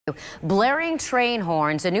Blaring train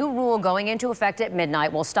horns, a new rule going into effect at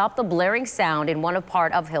midnight, will stop the blaring sound in one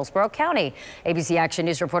part of Hillsborough County. ABC Action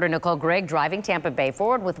News reporter Nicole Gregg driving Tampa Bay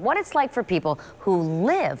forward with what it's like for people who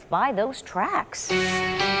live by those tracks.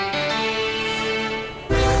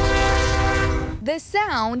 The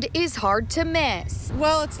sound is hard to miss.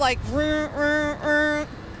 Well, it's like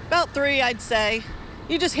about 3, I'd say.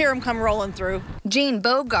 You just hear them come rolling through. Jean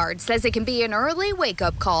Bogart says it can be an early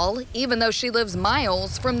wake-up call, even though she lives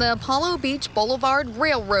miles from the Apollo Beach Boulevard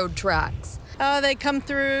railroad tracks. They come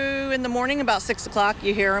through in the morning about 6 o'clock.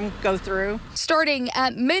 You hear them go through. Starting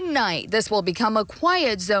at midnight, this will become a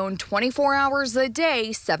quiet zone 24 hours a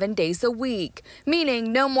day, 7 days a week,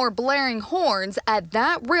 meaning no more blaring horns at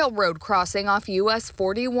that railroad crossing off US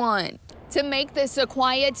 41. To make this a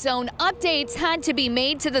quiet zone, updates had to be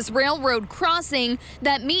made to this railroad crossing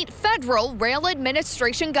that meet federal rail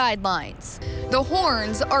administration guidelines. The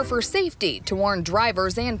horns are for safety to warn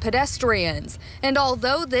drivers and pedestrians. And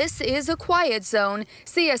although this is a quiet zone,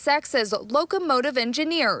 CSX says locomotive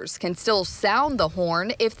engineers can still sound the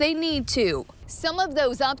horn if they need to. Some of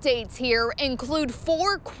those updates here include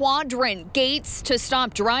 4 quadrant gates to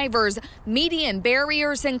stop drivers, median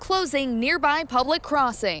barriers, and closing nearby public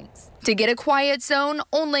crossings. To get a quiet zone,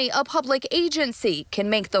 only a public agency can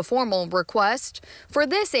make the formal request. For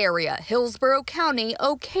this area, Hillsborough County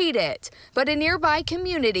okayed it, but a nearby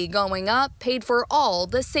community going up paid for all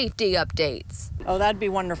the safety updates. Oh, that'd be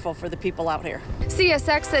wonderful for the people out here.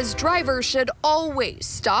 CSX says drivers should always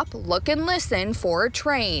stop, look, and listen for a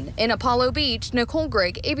train. In Apollo Beach, Nicole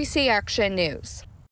Gregg, ABC Action News.